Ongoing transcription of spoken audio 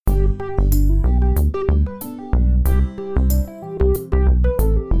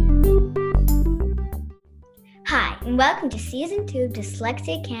welcome to Season 2 of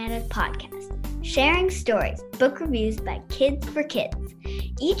Dyslexia Canada podcast, sharing stories, book reviews by kids for kids.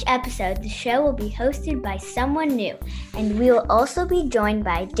 Each episode, the show will be hosted by someone new, and we will also be joined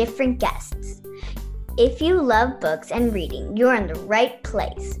by different guests. If you love books and reading, you're in the right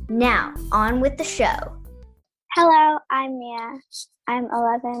place. Now, on with the show. Hello, I'm Mia. I'm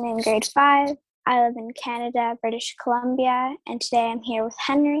 11 in grade 5. I live in Canada, British Columbia, and today I'm here with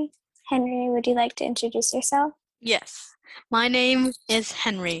Henry. Henry, would you like to introduce yourself? Yes, my name is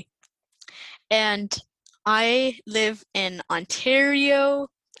Henry, and I live in Ontario,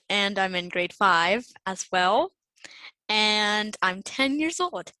 and I'm in grade 5 as well, and I'm 10 years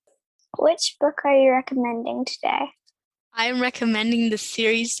old. Which book are you recommending today? I'm recommending the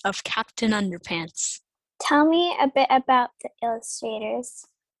series of Captain Underpants. Tell me a bit about the illustrators.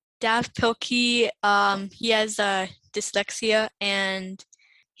 Dav Pilkey, he has dyslexia, and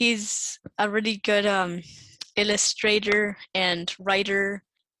he's a really good illustrator and writer.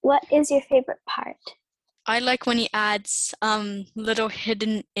 What is your favorite part? I like when he adds little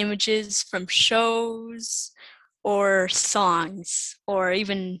hidden images from shows or songs or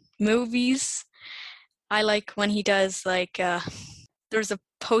even movies. I like when he does there's a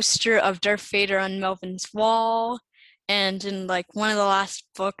poster of Darth Vader on Melvin's wall, and in one of the last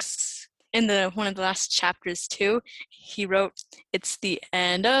books, one of the last chapters too, he wrote, "It's the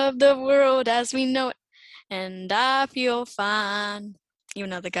end of the world as we know it, and I feel fine," even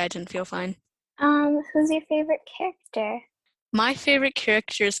though the guy didn't feel fine. Who's your favorite character? My favorite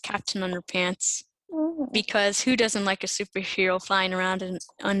character is Captain Underpants, because who doesn't like a superhero flying around in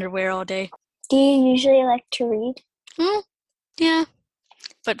underwear all day? Do you usually like to read? Yeah,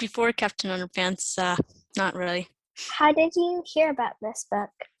 but before Captain Underpants, not really. How did you hear about this book?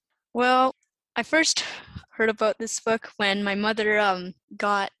 Well, I first heard about this book when my mother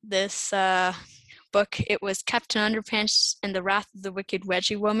got this book. It was Captain Underpants and the Wrath of the Wicked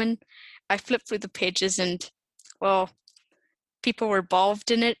Wedgie Woman. I flipped through the pages and, people were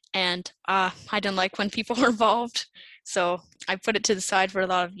involved in it, and I didn't like when people were involved, so I put it to the side for a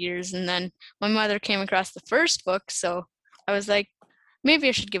lot of years, and then my mother came across the first book, so I was like, maybe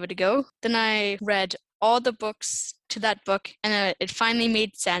I should give it a go. Then I read all the books to that book, and it finally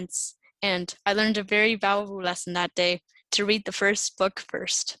made sense, and I learned a very valuable lesson that day, to read the first book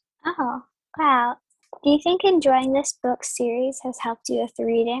first. Oh, wow. Do you think enjoying this book series has helped you with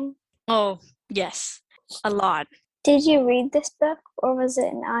reading? Oh, yes, a lot. Did you read this book, or was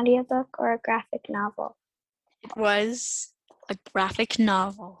it an audiobook or a graphic novel? It was a graphic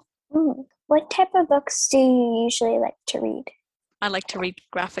novel. What type of books do you usually like to read? I like to read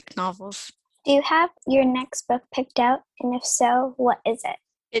graphic novels. Do you have your next book picked out? And if so, what is it?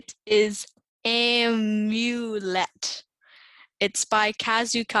 It is Amulet. It's by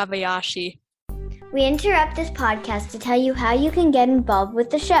Kazu Kabayashi. We interrupt this podcast to tell you how you can get involved with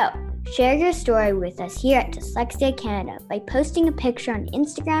the show. Share your story with us here at Dyslexia Canada by posting a picture on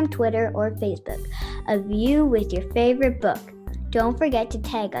Instagram, Twitter, or Facebook of you with your favorite book. Don't forget to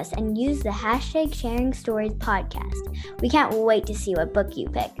tag us and use the hashtag #SharingStoriesPodcast. We can't wait to see what book you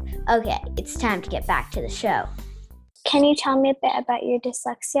pick. Okay, it's time to get back to the show. Can you tell me a bit about your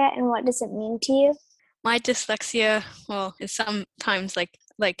dyslexia and what does it mean to you? My dyslexia, is sometimes I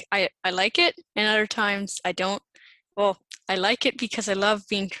like it, and other times I don't. Well, I like it because I love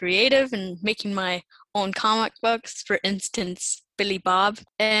being creative and making my own comic books, for instance, Billy Bob.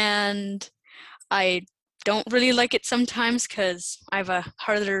 And I don't really like it sometimes because I have a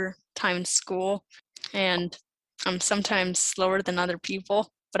harder time in school, and I'm sometimes slower than other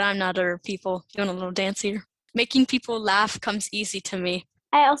people, but I'm not other people. Doing a little dance here. Making people laugh comes easy to me.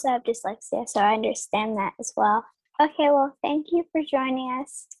 I also have dyslexia, so I understand that as well. Okay, well, thank you for joining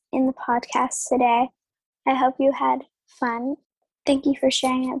us in the podcast today. I hope you had fun. Thank you for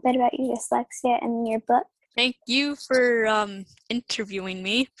sharing a bit about your dyslexia and your book. Thank you for interviewing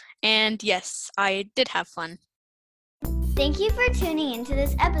me. And yes, I did have fun. Thank you for tuning into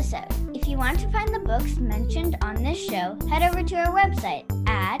this episode. If you want to find the books mentioned on this show, head over to our website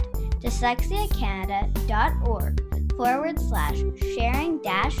at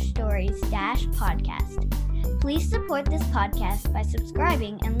dyslexiacanada.org/sharing-stories-podcast. Please support this podcast by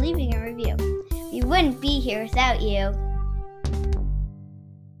subscribing and leaving a review. We wouldn't be here without you.